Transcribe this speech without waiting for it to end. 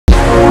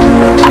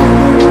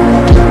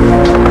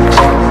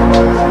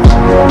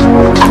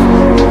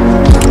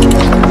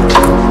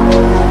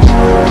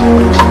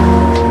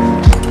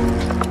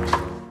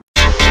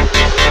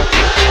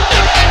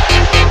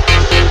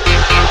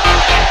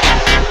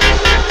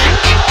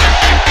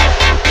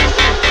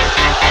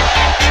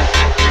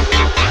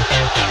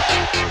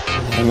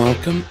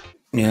Welcome,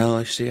 Neil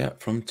here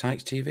from To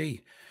Tykes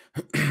Tv.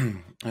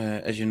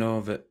 As you know,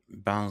 that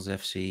Barnsley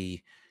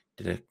FC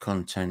did a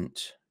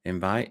content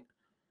invite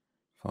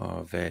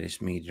for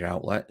various media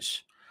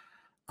outlets,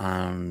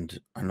 and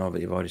I know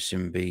that you've already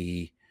seen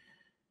the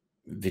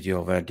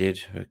video that I did,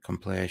 a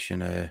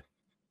compilation of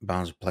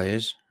Barnsley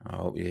players. I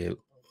hope you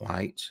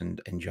liked and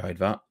enjoyed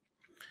that.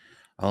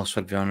 I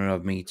also had the honour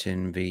of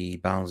meeting the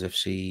Barnsley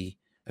FC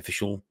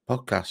official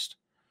podcast.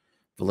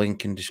 The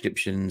link in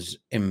descriptions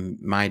in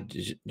my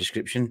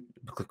description,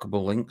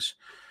 clickable links.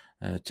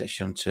 Takes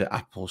you onto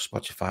Apple,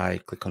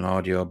 Spotify. Click on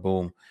audio,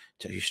 boom,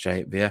 takes you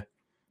straight there.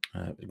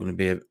 There's going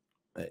to be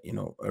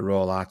a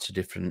roll out to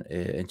different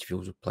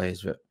interviews with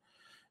players that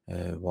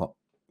what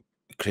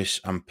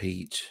Chris and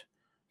Pete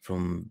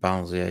from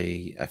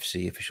Barnsley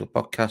FC official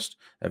podcast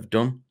have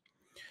done.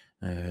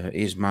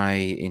 Here's my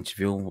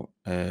interview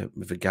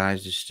with the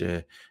guys. Just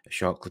a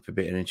short clip, a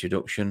bit of an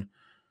introduction.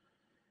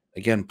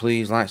 Again,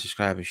 please like,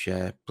 subscribe, and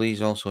share.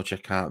 Please also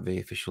check out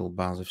the official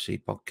Barnsley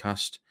FC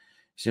podcast.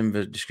 It's in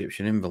the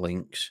description, in the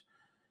links.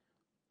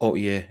 Hope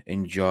you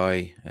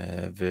enjoy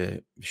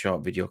the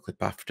short video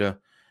clip after.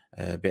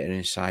 A bit of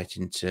insight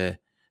into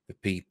the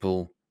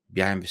people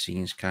behind the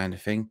scenes kind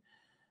of thing.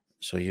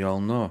 So you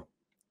all know.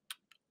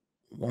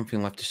 One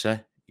thing left to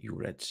say, you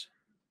Reds.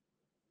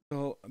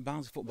 So,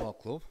 Barnsley Football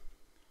Club.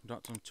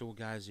 Got on two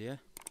guys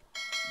here.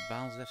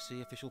 Barnsley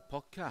FC official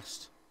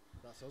podcast.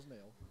 That's us,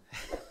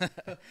 Neil.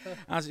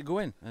 How's it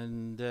going?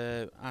 And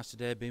how's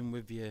today been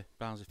with your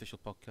Barnsley official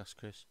podcast,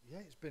 Chris? Yeah,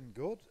 it's been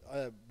good.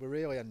 We're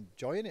really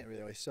enjoying it,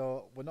 really.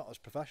 So we're not as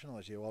professional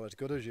as you or as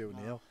good as you,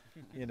 Neil.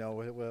 You know,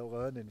 we're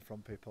learning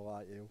from people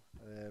like you.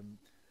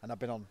 And I've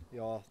been on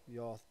your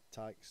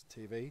Tykes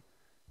TV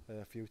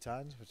a few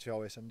times, which I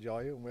always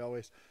enjoy. And we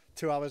always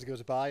 2 hours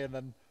goes by, and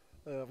then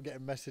I'm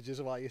getting messages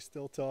about you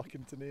still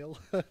talking to Neil.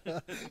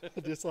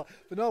 Just like,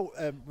 but no,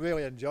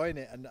 really enjoying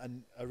it,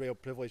 and a real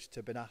privilege to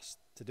have been asked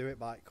to do it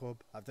by the club.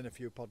 I've done a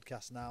few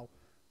podcasts now.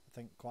 I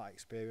think quite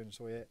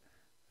experienced with it.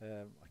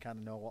 I kind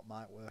of know what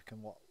might work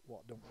and what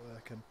don't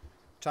work, and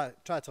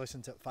try to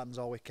listen to fans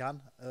all we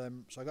can.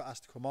 So I got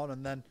asked to come on,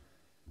 and then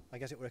I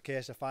guess it was a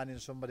case of finding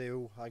somebody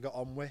who I got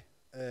on with,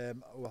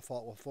 who I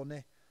thought were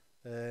funny,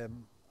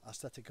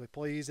 aesthetically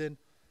pleasing,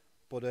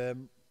 but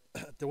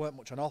there weren't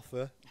much on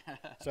offer,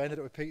 so I ended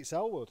up with Pete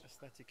Selwood.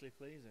 Aesthetically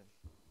pleasing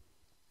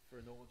for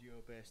an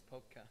audio-based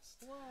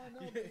podcast. Well,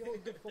 no, but you're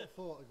good for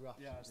photographs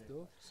and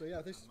stuff. So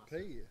yeah, this is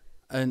Pete.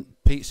 And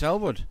Pete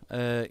Selwood,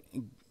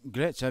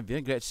 great to have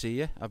you, great to see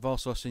you. I've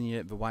also seen you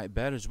at the White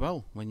Bear as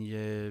well, when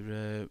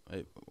you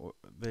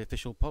the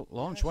official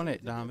launch, wasn't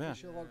it, down there?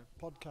 Official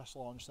podcast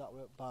launch, that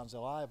were at Barnsley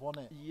Live,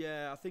 wasn't it?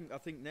 Yeah, I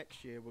think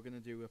next year we're going to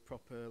do a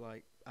proper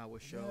hour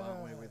show,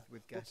 aren't we,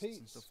 with guests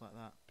and stuff like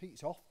that.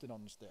 Pete's often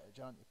on stage,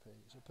 aren't you,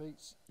 Pete? So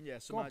Pete's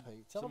so go on,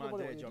 Pete. Tell my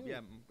everybody day what you job, do.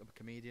 I'm a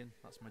comedian.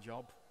 That's my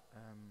job.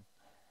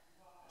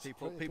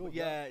 People, good,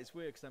 yeah, it's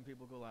weird because then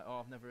people go like,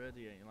 "Oh, I've never heard of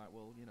you." And you're like,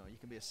 "Well, you know, you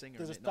can be a singer."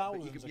 There's and not,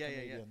 thousands of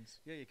comedians.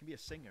 Yeah, you can be a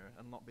singer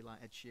and not be like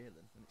Ed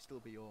Sheeran, and it still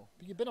be your.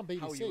 But you've been on BBC.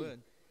 How you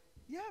earn.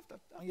 Yeah,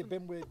 I've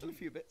done a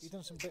few bits. You've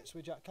done some bits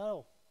with Jack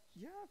Carroll.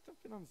 Yeah,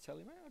 I've been on the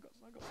telly, mate.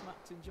 I got some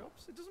acting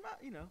jobs. It doesn't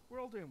matter, you know.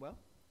 We're all doing well.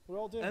 We're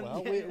all doing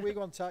well. Yeah. We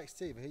go on Tykes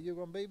TV. You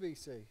go on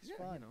BBC. It's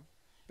fine. You know.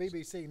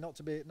 BBC, not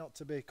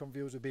to be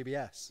confused with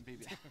BBS.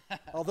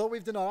 Although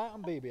we've done alright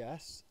on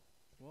BBS.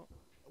 What?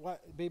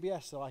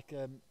 BBS, like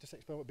just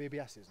explain what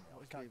BBS is.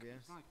 What's BBS?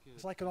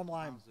 It's like an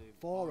online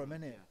forum,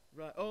 isn't it?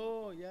 Right.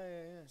 Oh, yeah.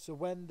 So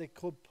when the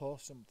club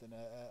posts something,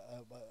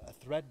 a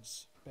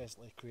thread's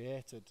basically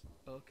created.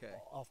 Okay.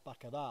 Off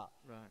back of that.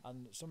 Right.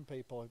 And some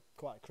people are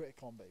quite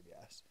critical on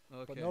BBS,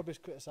 Okay. but nobody's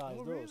criticised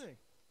us. Really?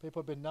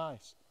 People have been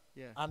nice.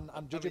 Yeah. And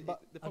judging by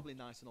they're probably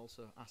nice and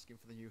also asking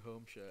for the new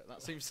home shirt.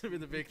 That seems to be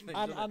the big thing.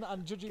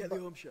 And judging Get by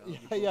the home shirt.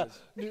 yeah.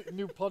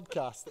 New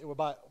podcast. It was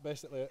about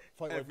basically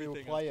like a new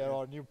Everything player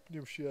else, or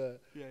new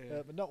shirt.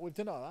 Yeah. But no, we've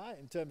done all right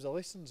in terms of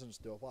listens and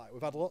stuff. Like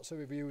we've had lots of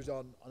reviews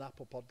on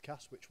Apple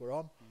Podcasts, which we're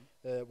on.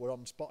 We're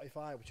on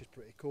Spotify, which is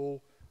pretty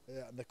cool.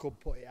 And the club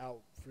put it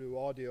out through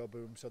Audio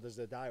Boom, so there's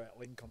a direct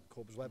link on the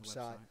club's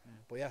website.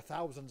 But yeah,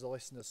 thousands of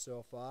listeners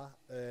so far,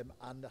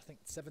 and I think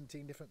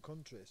 17 different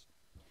countries.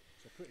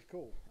 So pretty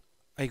cool.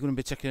 Are you going to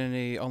be taking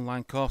any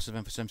online courses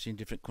then for 17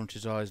 different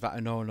countries, or is that a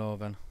no-no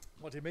then?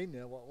 What do you mean,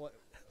 Neil? What?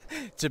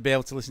 To be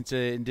able to listen to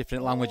it in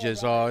different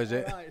languages, right, or is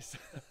it? Right.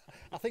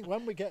 I think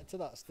when we get to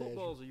that stage,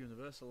 Football's a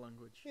universal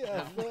language.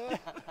 yeah,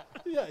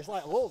 it's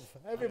like love.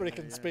 Everybody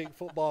can speak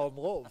football and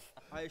love.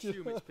 I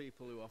assume it's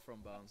people who are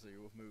from Barnsley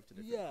who have moved to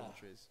different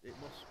countries. It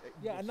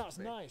must And that's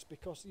be. nice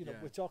because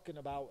we're talking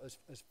about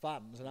as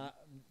fans, and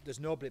there's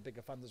nobody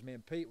bigger fans than me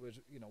and Pete.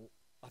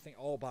 I think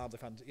all Barnsley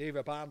fans, you're either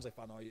a Barnsley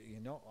fan or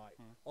you're not. Like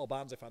all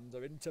Barnsley fans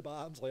are into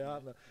Barnsley,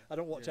 aren't they? I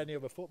don't watch any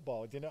other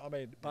football. Do you know what I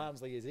mean?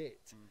 Barnsley is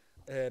it.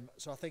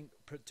 So I think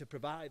to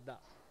provide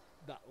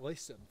that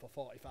listen for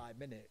 45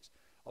 minutes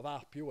of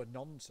our pure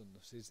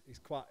nonsense is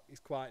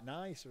quite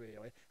nice,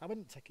 really. I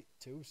wouldn't take it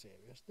too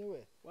serious, do we?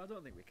 Well, I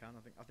don't think we can.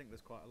 I think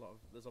there's quite a lot of.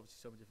 There's obviously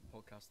so many different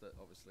podcasts that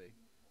obviously,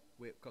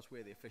 because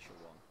we're the official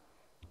one.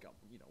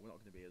 we're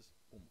not going to be as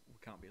we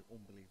can't be as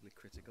unbelievably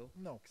critical.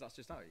 No, because that's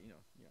just how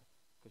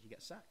because you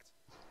get sacked.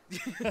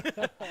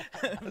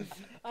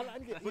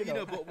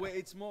 But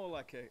it's more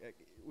like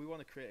we want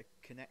to create a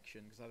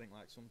connection, because I think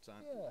like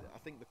sometimes I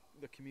think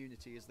the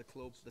community is the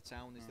club, the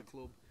town is the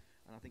club,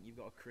 and I think you've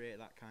got to create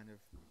that kind of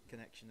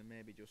connection and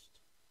maybe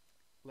just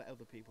let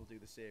other people do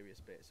the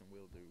serious bits and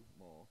we'll do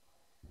more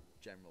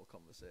general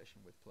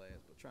conversation with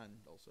players, but try and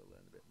also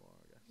learn a bit more,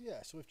 I guess.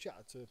 Yeah, so we've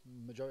chatted to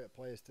majority of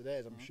players today,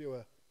 as I'm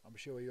sure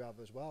you have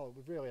as well.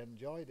 We've really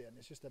enjoyed it, and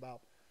it's just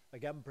about,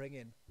 again,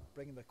 bringing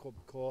the club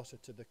closer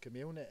to the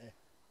community.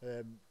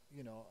 And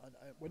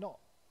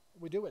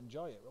we do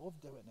enjoy it. We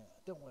love doing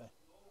it, don't we?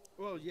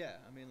 Well, yeah,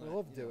 I mean, we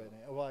love doing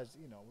it. Otherwise,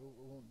 we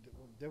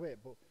won't do it.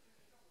 But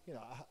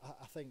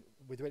I think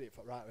we're doing it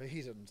for the right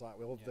reasons. Like,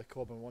 we love the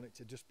club and want it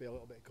to just be a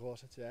little bit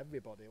closer to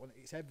everybody.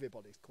 It's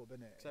everybody's club,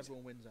 isn't it? Because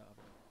everyone wins out of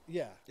it.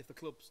 Yeah. If the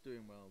club's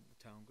doing well,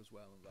 the town goes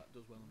well, and that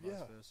does well, and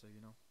vice versa.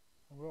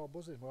 And we're all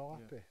buzzing. We're all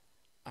happy.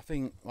 I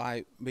think,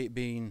 like,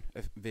 being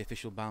the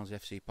official Barnsley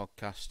FC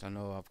podcast, I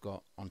know I've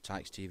got on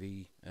Tykes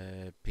TV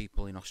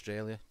people in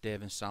Australia,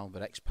 Dave and Sal,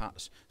 they're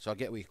expats, so I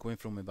get where you're coming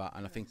from with that,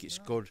 and I think it's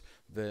good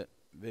that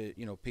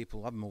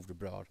people have moved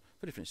abroad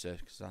for different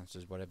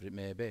circumstances, whatever it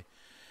may be.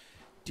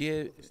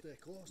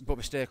 But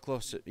we stay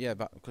close.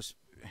 Because,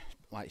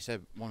 like you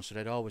said, once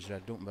red, always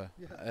red, don't we?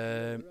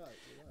 Yeah, right.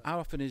 How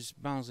often is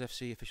Barnsley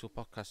FC official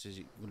podcast? Is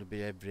it going to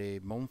be every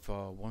month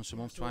or once a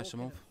month, twice a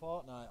month?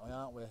 Fortnightly,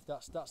 aren't we?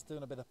 That's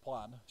doing a bit of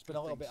plan. It's been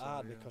a little bit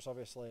hard because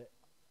obviously,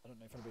 I don't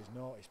know if anybody's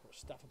noticed, but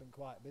staff have been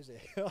quite busy.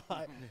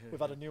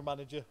 We've had a new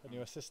manager, a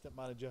new assistant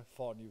manager,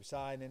 4 new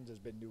signings. There's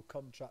been new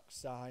contracts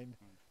signed.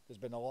 There's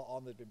been a lot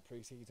on. There's been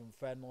pre-season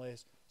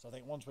friendlies. So I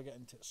think once we get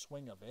into the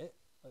swing of it,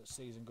 as the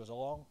season goes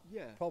along,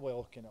 probably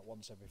looking at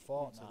once every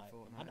fortnight.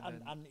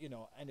 And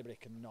anybody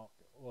can knock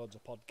loads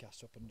of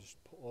podcasts up and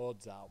just put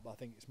loads out, but I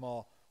think it's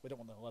more, we don't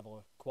want the level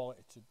of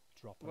quality to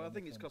drop. Well, I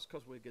think it's because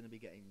we're going to be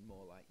getting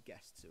more like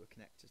guests who are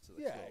connected to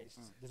the club.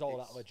 There's all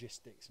that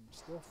logistics and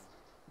stuff.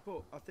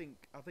 But I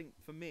think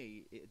for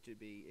me it'd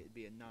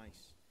be a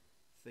nice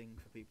thing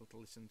for people to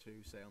listen to,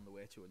 say on the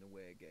way to an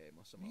away game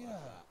or something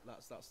like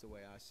that. That's the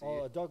way I see it.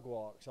 Or a dog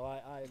walk. So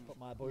I put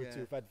my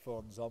Bluetooth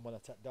headphones on when I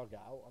take dog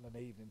out on an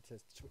evening to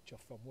switch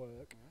off from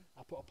work.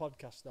 I put a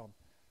podcast on.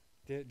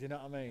 Do you know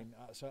what I mean?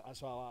 So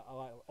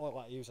I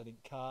like using it in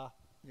car,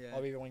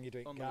 or even when you're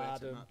doing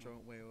garden.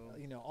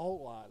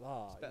 All like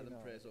that. It's better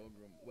than praise or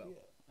grumble. Well,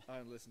 I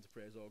only listen to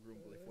praise or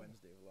grumble if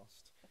Wednesday have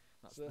lost.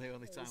 That's the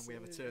only time we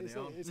ever turn it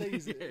on. It's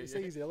easy. It's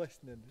easy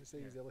listening.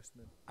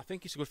 Listening. I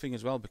think it's a good thing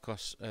as well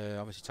because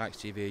obviously Tykes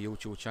TV, a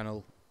YouTube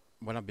channel.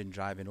 When I've been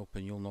driving up,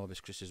 and you'll know this,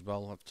 Chris, as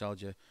well, I've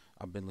told you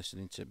I've been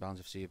listening to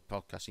Barnsley FC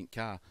podcast in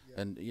car,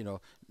 and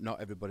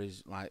not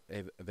everybody's like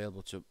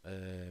available to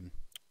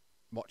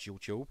watch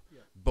YouTube,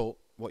 but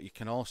what you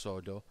can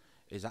also do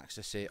is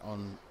access it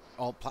on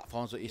all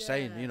platforms that you're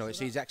saying. So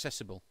it's easy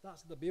accessible.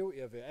 That's the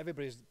beauty of it.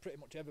 Pretty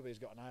much everybody's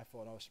got an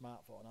iPhone or a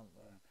smartphone, haven't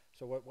they?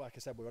 So like I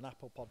said, we're an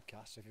Apple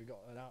podcast. So if you've got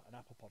an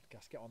Apple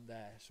podcast, get on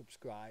there,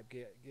 subscribe,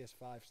 give us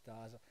 5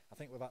 stars. I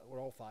think we're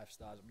all 5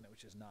 stars at the minute,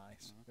 which is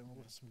nice.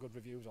 Some good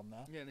reviews on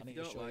there. Yeah, and if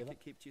you don't like it,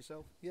 keep to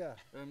yourself. Yeah,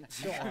 don't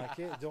like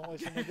it, don't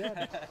listen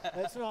again.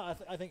 It's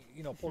not. I think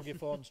plug your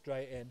phone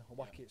straight in,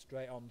 whack it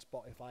straight on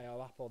Spotify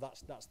or Apple.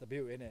 That's the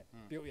beauty, innit?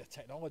 Beauty of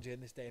technology in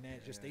this day and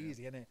age. Just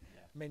easy, innit?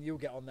 I mean, you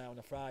get on there on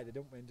a Friday,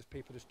 don't we? And just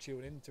people just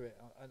tune into it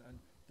and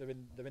they're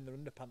in their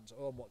underpants at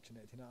home watching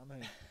it. Do you know what I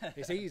mean?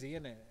 It's easy,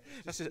 isn't it?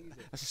 That's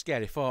a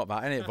scary thought,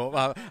 that, isn't it?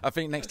 But I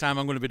think next time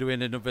I'm going to be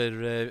doing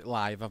another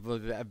live, I've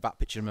got a back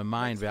picture in my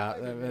mind.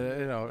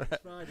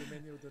 Next Friday,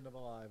 maybe you'll do another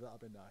live.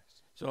 That'd be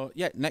nice. So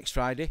next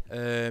Friday.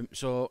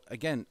 So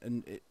again,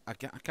 and I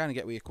kind of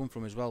get where you come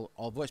from as well.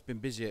 Although it's been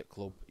busy at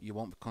club, you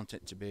want the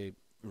content to be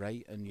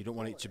right, and you don't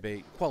want it to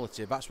be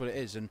quality. That's what it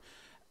is, and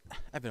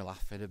having a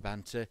laugh, having a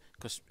banter,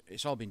 because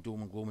it's all been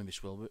doom and gloom in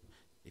this world. But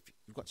if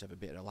you've got to have a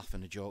bit of a laugh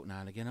and a joke now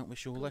and again, haven't we,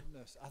 surely?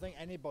 Goodness. I think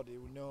anybody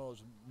who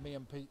knows me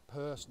and Pete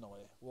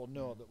personally will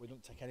know that we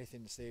don't take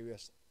anything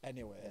serious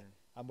anyway,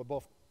 and we're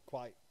both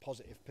quite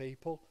positive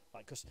people.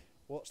 Like, because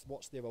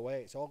what's the other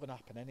way? It's all going to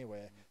happen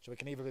anyway. So we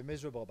can either be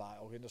miserable about it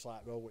or we can just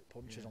like roll with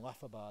punches and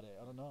laugh about it.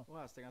 I don't know.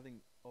 Well, I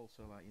think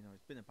also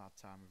it's been a bad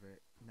time of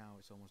it. Now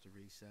it's almost a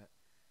reset.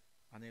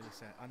 I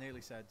nearly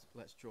said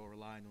let's draw a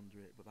line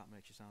under it, but that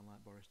makes you sound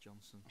like Boris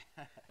Johnson.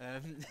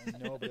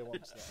 Nobody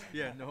wants that.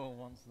 Yeah, no one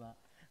wants that.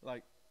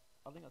 Like,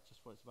 I think that's just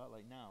what it's about.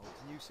 Like now,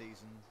 it's a new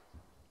season.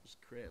 Just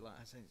create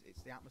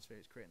it's the atmosphere.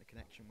 It's creating a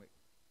connection with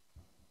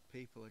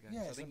people again.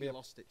 Yeah, I think we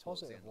lost it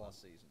towards the end of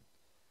last season.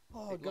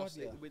 Oh God,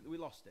 yeah. We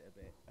lost it a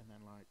bit, and then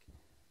I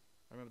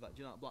remember that.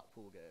 Do you know that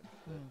Blackpool game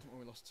when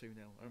we lost 2-0?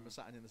 I remember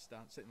sitting in the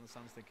stands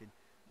thinking,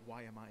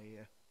 why am I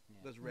here?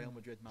 There's Real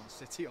Madrid, Man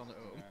City on at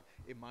home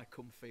in my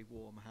comfy,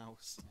 warm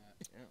house. You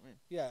know what I mean?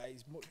 Yeah,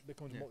 it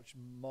becomes much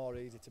more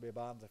easy to be a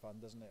Barnsley fan,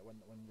 doesn't it, when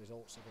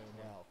results are going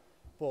well?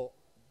 But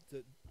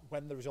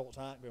when the results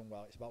aren't going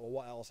well, it's about, well,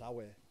 what else are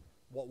we?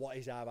 What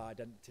is our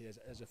identity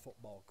as a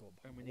football club?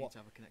 And we need to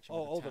have a connection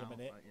with the town. Hold on a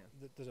minute.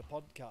 There's a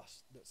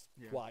podcast that's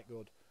quite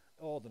good.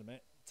 older than me,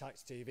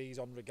 Tykes TV's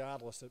on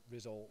regardless of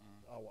result.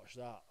 I watch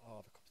that. I'll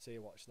have a cup of tea,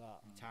 watch that.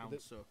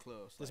 Town's so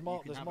close. There's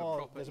like,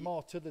 there's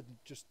more to the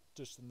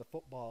just in the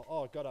football.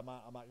 Oh God, I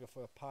might go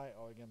for a pint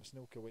or a game of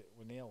snooker with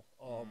Neil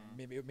or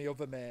me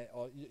other mate,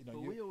 or you know.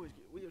 Well, we always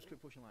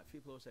keep pushing, like,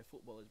 people always say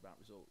football is about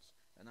results,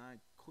 and I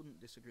couldn't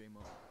disagree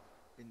more.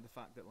 In the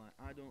fact that, like,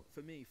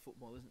 for me,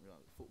 football isn't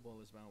real. Football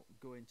is about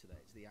going to there.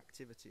 It's the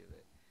activity of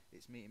it.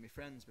 It's meeting my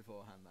friends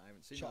beforehand that I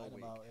haven't seen all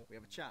week. We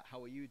have a chat.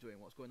 How are you doing?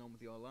 What's going on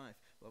with your life?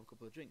 We'll have a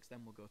couple of drinks. Then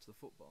we'll go to the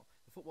football.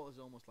 The football is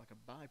almost like a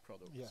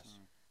byproduct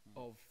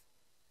of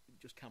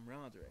just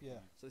camaraderie.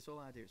 Yeah. So this whole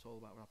idea, it's all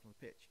about what happens on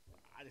the pitch.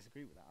 I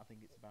disagree with that. I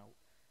think it's about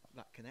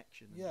that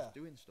connection and just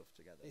doing stuff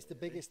together. It's the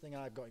biggest thing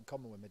I've got in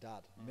common with my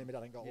dad. Me and my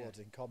dad ain't got loads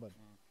in common.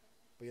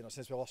 But, you know,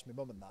 since we lost my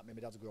mum and that, me and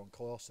my dad's grown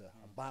closer,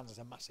 and Barnsley's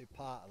a massive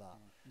part of that.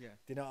 Yeah.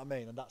 Do you know what I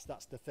mean? And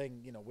that's the thing.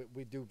 You know,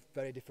 we do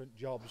very different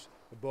jobs.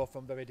 We're both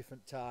from very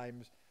different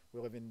times. We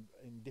live in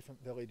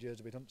different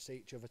villages. We don't see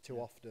each other too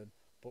often,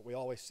 but we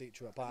always see each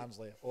other at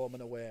Barnsley, home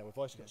and away. We've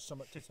always got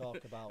something to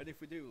talk about. And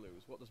if we do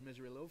lose, what does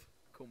misery love?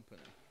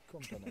 Company.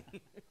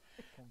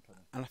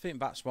 And I think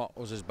that's what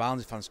us as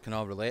Barnsley fans can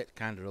all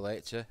kind of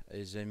relate to,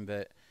 is in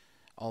that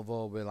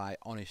although we're like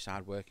honest,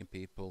 hard-working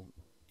people,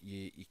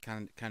 you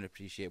can kind of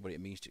appreciate what it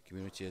means to the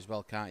community as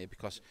well, can't you?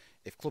 Because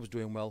if club's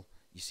doing well,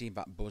 you see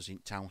that buzz in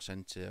town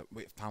centre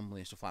with family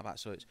and stuff like that.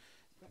 So it's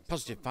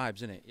positive vibes,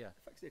 isn't it? Yeah.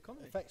 Affects the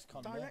economy.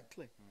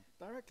 Directly.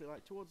 Directly.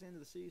 Like towards the end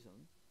of the season,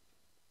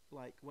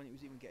 like when it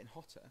was even getting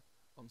hotter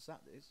on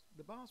Saturdays,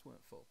 the bars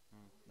weren't full.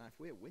 Now, if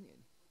we're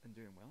winning and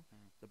doing well,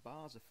 the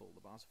bars are full.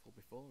 The bars are full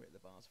before it. The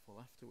bars are full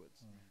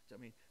afterwards. Do you know what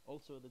I mean?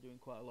 Also, they're doing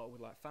quite a lot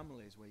with like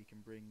families where you can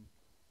bring,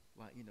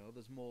 like, you know,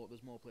 there's more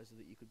places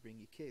that you could bring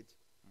your kid.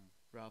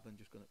 Rather than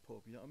just going to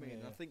pub, you know what I mean?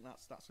 And I think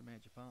that's a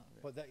major part of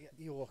it. But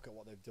you look at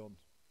what they've done,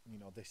 you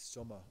know, this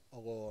summer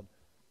alone.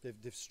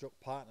 They've struck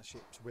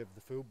partnerships with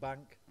the food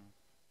bank.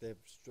 They've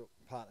struck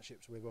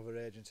partnerships with other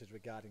agencies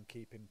regarding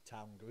keeping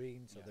town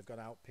green. So they've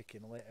gone out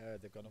picking litter.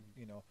 They've gone,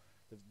 you know,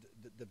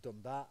 they've done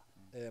that.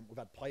 We've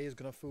had players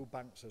going to food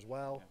banks as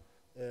well.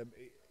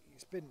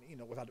 It's been, you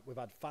know, we've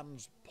had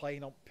fans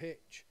playing on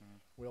pitch.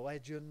 We're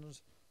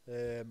legends.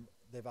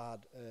 They've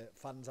had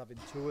fans having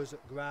tours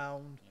at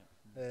ground.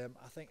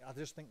 I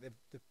just think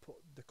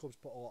the club's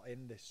put a lot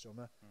in this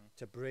summer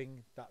to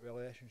bring that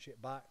relationship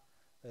back,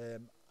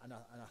 and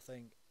I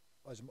think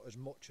as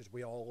much as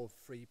we all love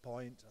 3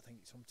 points, I think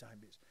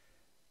sometimes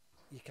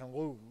you can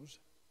lose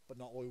but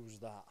not lose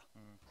that.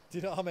 Do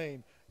you know what I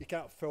mean? You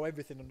can't throw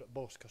everything under the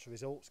bus because the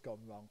results gone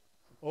wrong.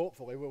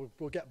 Hopefully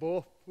we'll get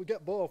both.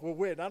 We'll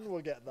win and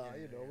we'll get that.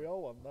 We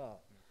all want that.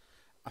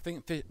 I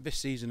think this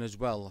season as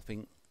well. I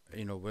think,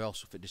 you know, we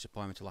also suffered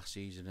disappointment last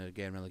season and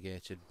getting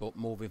relegated, but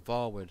moving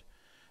forward,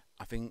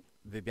 I think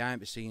the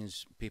behind the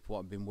scenes people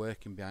that have been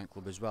working behind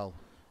club as well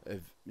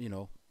have, you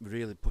know,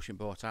 really pushing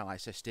both out. Like I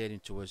said, staying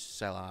into us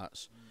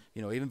sellouts.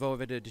 You know, even though we've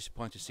had a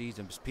disappointing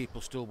season, there's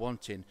people still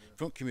wanting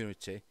from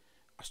community.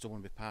 I still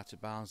want to be part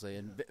of Barnsley,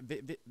 and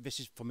this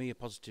is for me a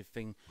positive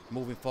thing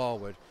moving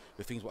forward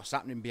with things what's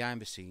happening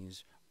behind the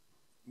scenes.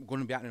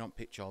 Going to be happening on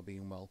pitch all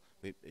being well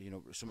with, you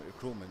know, some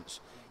recruitments.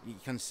 You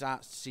can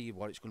start to see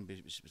what it's going to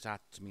be. It's hard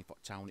to me for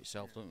town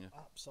itself, don't you?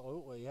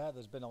 Absolutely, yeah.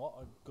 There's been a lot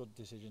of good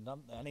decisions,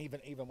 haven't there? And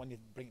even when you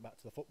bring it back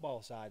to the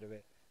football side of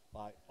it,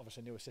 like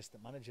obviously new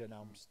assistant manager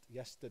announced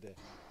yesterday.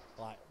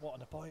 Like, what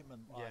an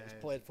appointment! Like,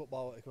 he's played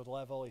football at a good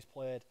level. He's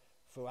played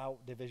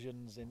throughout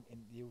divisions in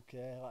the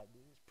UK. Like,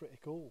 it's pretty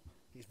cool.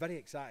 It's a very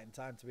exciting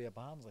time to be a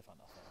Barnsley fan,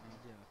 I think.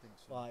 Yeah, I think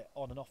so. Like,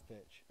 on and off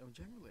pitch. And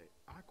generally,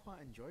 I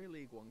quite enjoy a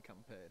League One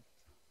campaign.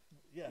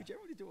 Yeah. We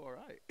generally do all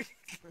right.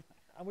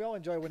 And we all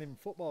enjoy winning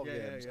football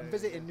games and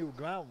visiting new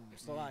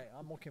grounds. So, like,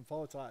 I'm looking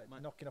forward to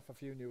knocking off a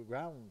few new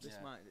grounds. It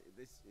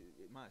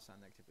might sound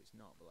negative, but it's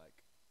not. But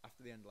like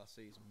after the end of last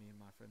season, me and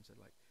my friend said,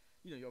 like,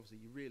 you know, you're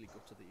really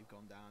gutted that you've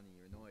gone down and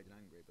you're annoyed and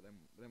angry. But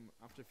then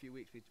after a few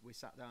weeks, we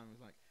sat down and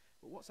was like,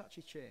 but what's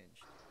actually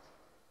changed?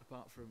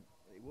 Apart from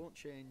it won't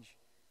change.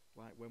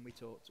 Like when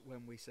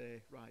we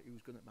say, right,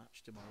 who's going to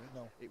match tomorrow?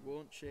 No. It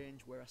won't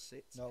change where I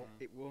sit. No.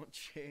 It won't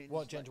change.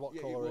 What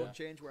colour? It won't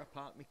change where I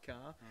park my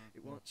car.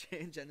 It won't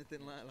change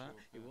anything like that.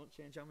 It won't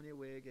change how many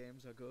away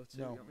games I go to.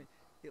 No. You know what I mean?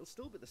 It'll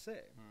still be the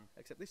same,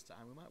 except this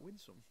time we might win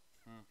some.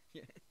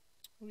 Yeah.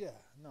 Yeah,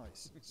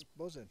 nice. It's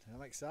buzzing.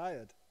 I'm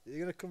excited. You're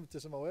going to come to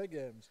some away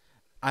games?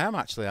 I am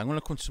actually. I'm going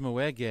to come to some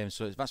away games,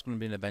 so that's going to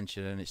be an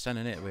adventure, and it's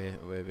sending it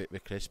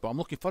with Chris. But I'm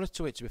looking forward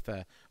to it. To be fair,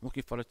 I'm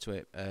looking forward to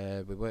it.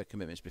 With work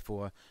commitments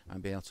before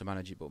and being able to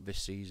manage it, but this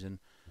season,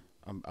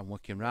 I'm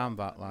working round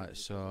that. Like,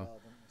 so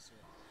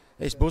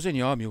it's buzzing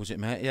your music,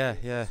 mate.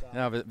 Yeah.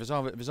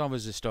 There's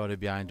always a story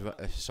behind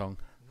a song.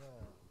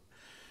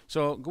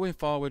 So going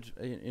forward,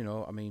 you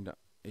know, I mean,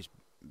 it's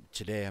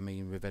today. I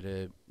mean, we've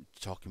had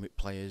talking with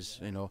players,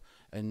 you know,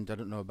 and I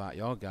don't know about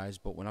your guys,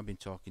 but when I've been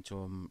talking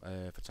to them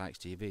for Tykes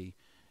TV.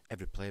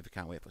 Every player, they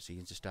can't wait for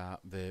season to start.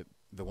 They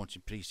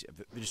wanting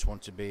they just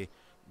want to get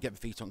the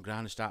feet on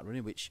ground and start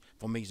running, which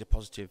for me is a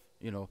positive,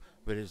 you know.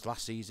 Whereas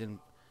last season,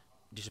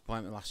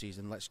 disappointment last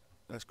season. Let's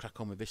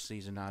crack on with this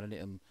season now,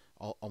 innit? And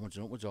onwards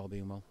and upwards, all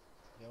being well.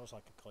 Yeah, it was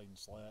like a clean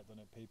slate, doesn't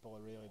it? People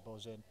are really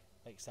buzzing,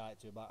 excited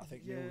to be back. I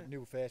think Yeah.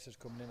 new faces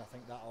coming in. I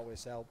think that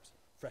always helps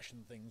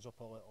freshen things up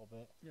a little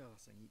bit. Yeah, I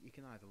think you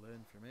can either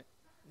learn from it,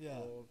 Yeah.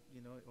 or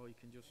or you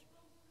can just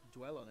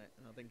dwell on it.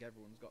 And I think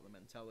everyone's got the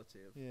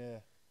mentality of, Yeah.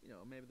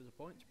 maybe there's a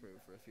point to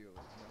prove for a few of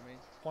them. You know what I mean?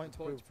 Point to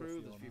Point prove. For a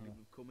few There's a few of them,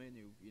 people who come in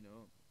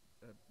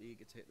who are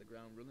eager to hit the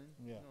ground running.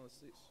 Yeah.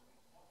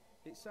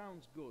 It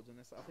sounds good, and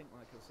I think,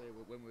 like I say,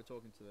 when we were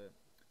talking to the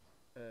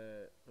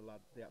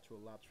actual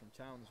lads from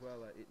town as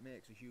well, it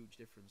makes a huge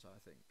difference. I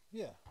think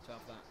Yeah. to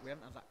have that. We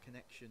haven't had that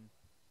connection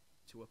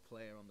to a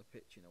player on the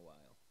pitch in a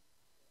while,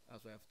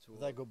 as we have to.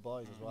 They're good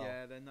boys as well.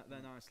 Yeah, they're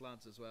nice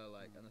lads as well.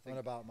 Like, and I think And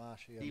about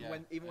Marshy. even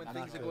when And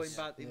things are Ackers, going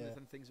bad, even yeah.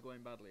 when things are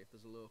going badly, if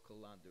there's a local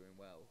lad doing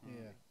well,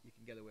 Yeah. you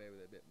can get away with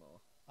it a bit more.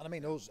 And I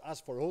mean,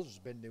 as for us,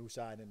 being new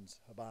signings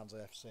at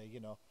Barnsley FC,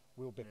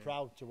 we'll be Yeah.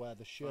 proud to wear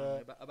the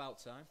Finally, shirt. about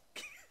time.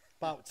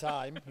 About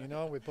time,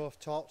 we both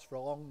talked for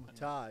a long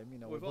time.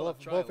 We've all had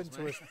trials,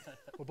 mate.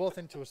 We're both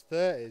into us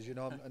 30s,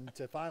 and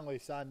to finally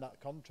sign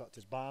that contract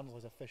as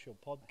Barnsley's official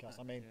podcast.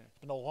 I mean, Yeah. it's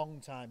been a long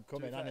time To be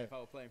coming, fair, hasn't if I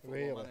were playing it? football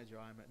Really. manager,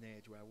 I'm at an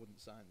age where I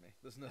wouldn't sign me.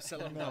 There's no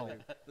sell-on No.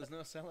 value. There's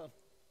no sell-on.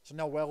 So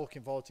now we're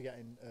looking forward to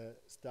getting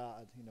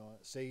started,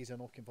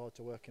 season, looking forward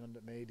to working under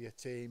the media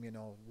team,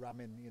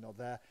 ramming,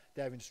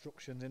 their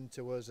instructions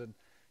into us. And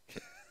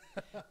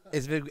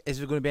Is there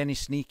going to be any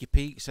sneaky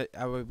peeks?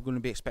 Are we going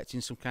to be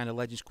expecting some kind of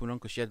legends coming on?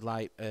 Because you had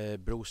like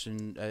Bruce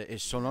and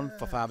his son on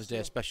for Father's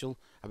Day special.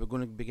 Are we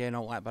going to be getting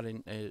out like that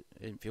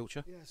in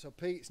future? yeah, so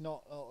Pete's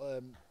not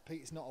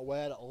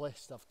aware that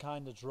list I've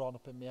kind of drawn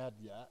up in my head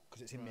yet,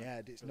 because it's in my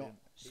head. It's Brilliant.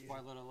 not.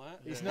 Spoiler alert.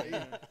 He's not.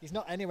 He's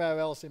not anywhere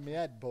else in my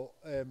head. But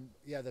I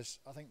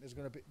think there's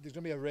going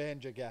to be a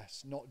range of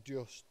guests, not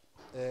just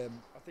I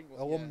think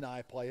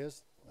alumni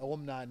players,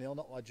 alumni nil,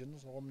 not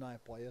legends, alumni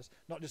players,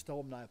 not just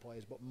alumni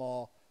players, but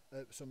more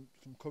some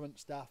current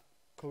staff,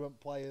 current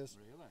players.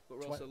 Really? But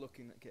we're also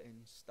looking at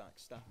getting staff,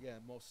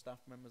 more staff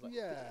members. Like,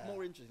 Yeah.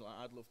 more interesting. Like,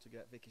 I'd love to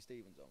get Vicky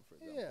Stevens on, for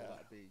example. Yeah.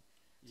 That'd be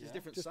it's Yeah. a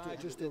different Just a- side,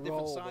 just a a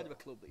different role side that- of a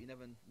club that you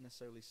never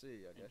necessarily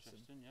see, I guess. And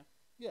Interesting, yeah.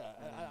 Yeah,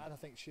 and I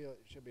think she'll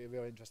be a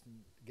really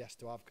interesting guest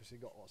to have, because she's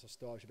got lots of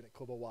stories. She's been at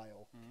club a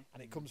while,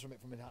 and it comes from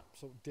an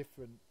absolute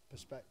different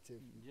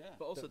perspective. Yeah.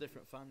 but also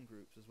different fan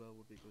groups as well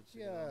would be good to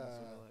get on as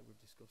well, like we've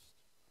discussed.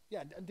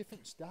 Yeah, and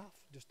different staff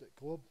just at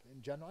club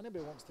in general.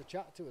 Anybody wants to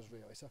chat to us,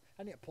 really. So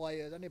any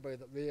players, anybody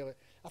that really,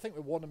 I think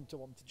we want them to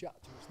want to chat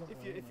to us.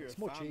 Don't we? If you're It's a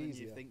much fan and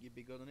easier. you think you'd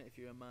be good on it, if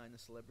you're a minor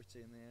celebrity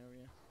in the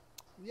area,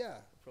 Yeah,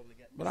 we'll probably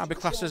get. Will I be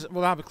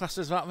classed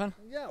as that then?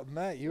 yeah,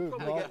 mate. You We'll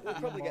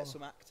probably get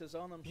some actors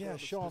on. I'm sure Yeah,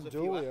 there's Sean a few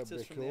Dooley would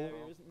actors be from cool. the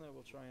area, isn't there?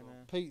 We'll try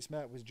and. Pete's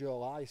met with Joe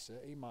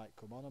Lycett. He might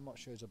come on. I'm not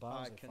sure he's a I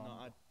Barnsley fan.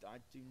 cannot. I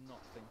do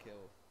not think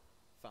he'll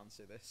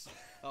fancy this.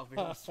 I'll be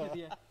honest with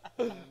you.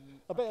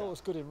 I bet it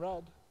looks good in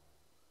red.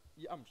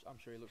 Yeah, I'm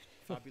sure he looks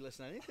fabulous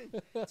in anything.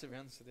 To be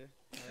honest with you.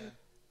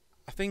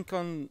 I think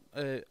on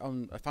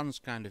a fan's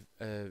kind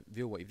of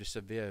view, what you've just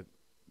said there,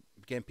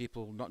 getting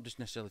people not just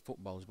necessarily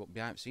footballers but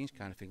behind the scenes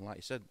kind of thing, like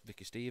you said,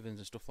 Vicky Stevens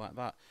and stuff like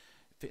that,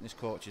 fitness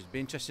coaches, be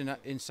interesting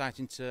insight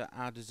into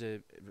how does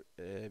a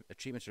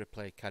treatment or a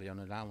player carry on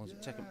and how long does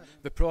it take them,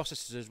 the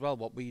processes as well,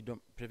 what we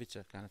don't privy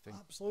to kind of thing.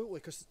 Absolutely,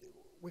 because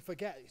we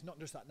forget it's not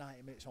just that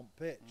 90 minutes on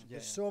pitch.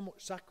 There's so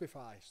much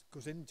sacrifice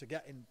goes into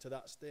getting to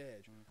that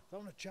stage. I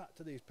want to chat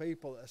to these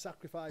people that are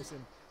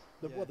sacrificing.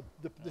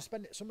 They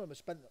spend it. Some of them have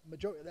spent the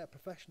majority of their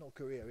professional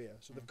career here,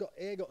 so they've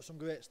got some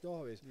great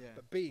stories. Yeah.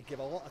 But B, give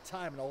a lot of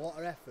time and a lot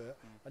of effort,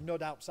 and no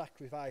doubt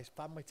sacrifice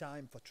family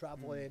time for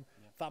travelling,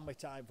 family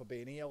time for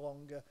being here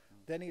longer.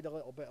 They need a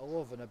little bit of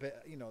love and a bit,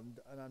 and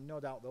I no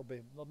doubt they'll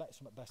make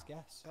some at best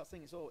guess. I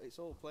think it's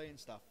all playing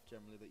staff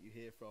generally that you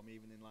hear from,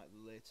 even in like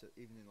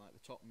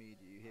the top media,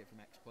 you hear from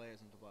ex-players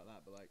and stuff like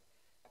that. But like,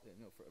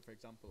 for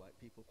example, like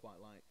people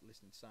quite like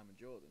listening to Simon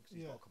Jordan because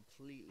he's got a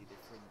completely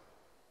different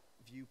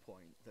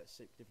viewpoint that's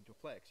different to a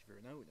player. Because if you're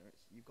an owner,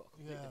 you've got a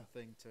completely different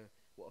thing to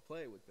what a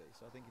player would be.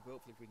 So I think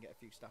hopefully if we can get a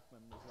few staff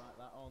members like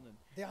that on, and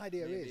the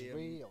idea maybe, is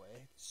really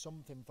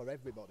something for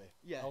everybody.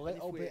 Yeah, a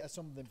little bit of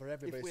something for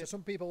everybody. So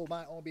some people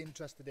might all be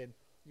interested in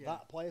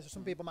that player. So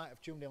some people might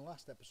have tuned in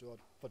last episode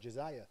for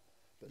Josiah,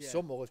 but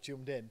some will have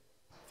tuned in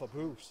for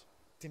Bruce.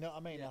 Do you know what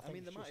I mean? Yeah, I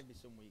mean there might be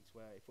some weeks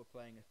where if we're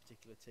playing a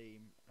particular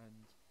team and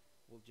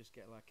we'll just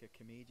get like a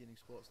comedian who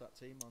supports that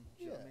team on.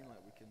 Do you know what I mean?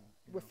 Like we can.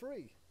 We're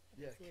free.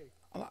 Yeah.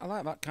 I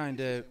like that kind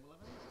of.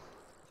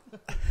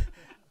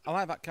 I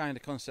like that kind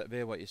of concept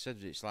there. What you said,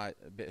 it's like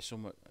a bit of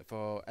something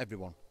for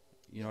everyone.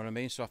 You know what I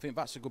mean? So I think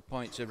that's a good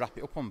point to wrap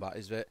it up on. That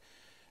is that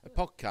a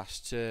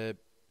podcast,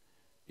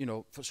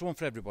 for someone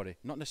for everybody,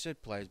 not necessarily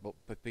players, but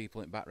for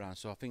people in the background.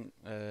 So I think,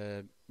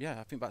 I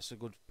think that's a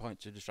good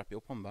point to just wrap it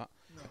up on that.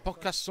 A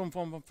podcast, some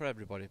form for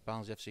everybody.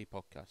 Barnsley FC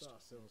podcast.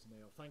 That's us,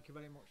 Neil. Thank you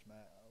very much, mate.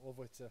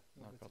 Lovely to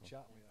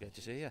chat with you. Good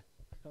to see you.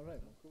 All right,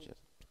 well, cool. Cheers.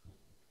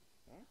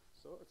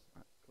 Sorted.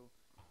 Cool.